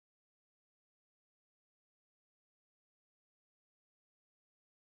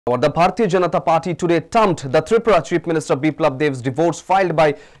The Bharatiya Janata Party today termed the Tripura Chief Minister Biplab Dev's divorce filed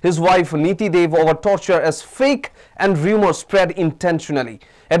by his wife Niti Deb over torture as fake and rumour spread intentionally.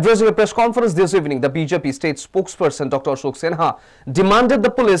 Addressing a press conference this evening, the BJP state spokesperson Dr. Ashok Sinha demanded the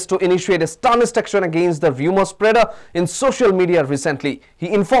police to initiate a sternest action against the rumour spreader in social media recently. He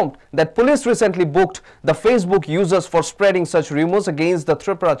informed that police recently booked the Facebook users for spreading such rumours against the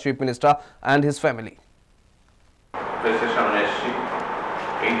Tripura Chief Minister and his family.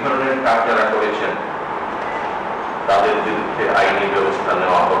 এই ধরনের কাজ যারা করেছেন তাদের বিরুদ্ধে আইনি ব্যবস্থা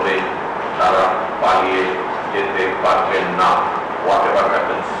নেওয়া হবে, তারা পালিয়ে যেতে পারবেন না। হোয়াটএভার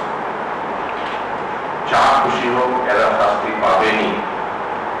হ্যাপেন্স, যা খুশি হোক, এরা শাস্তি পাবেনি।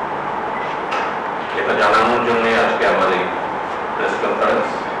 এটা জানানোর জন্য আজকে আমাদের প্রেস কনফারেন্স।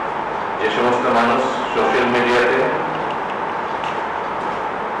 যে সমস্ত মানুষ সোশ্যাল মিডিয়াতে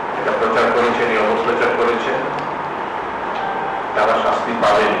এটা প্রচার করেছেন, অপপ্রচার করেছেন, তারা শাস্তি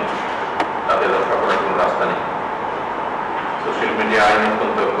পাবেন, তাদের রক্ষা করার কোনো রাস্তা নেই। সোশ্যাল মিডিয়া আইন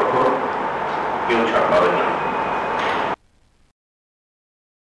অত্যন্ত কঠোর, কেউ ছাড় পাবেন না।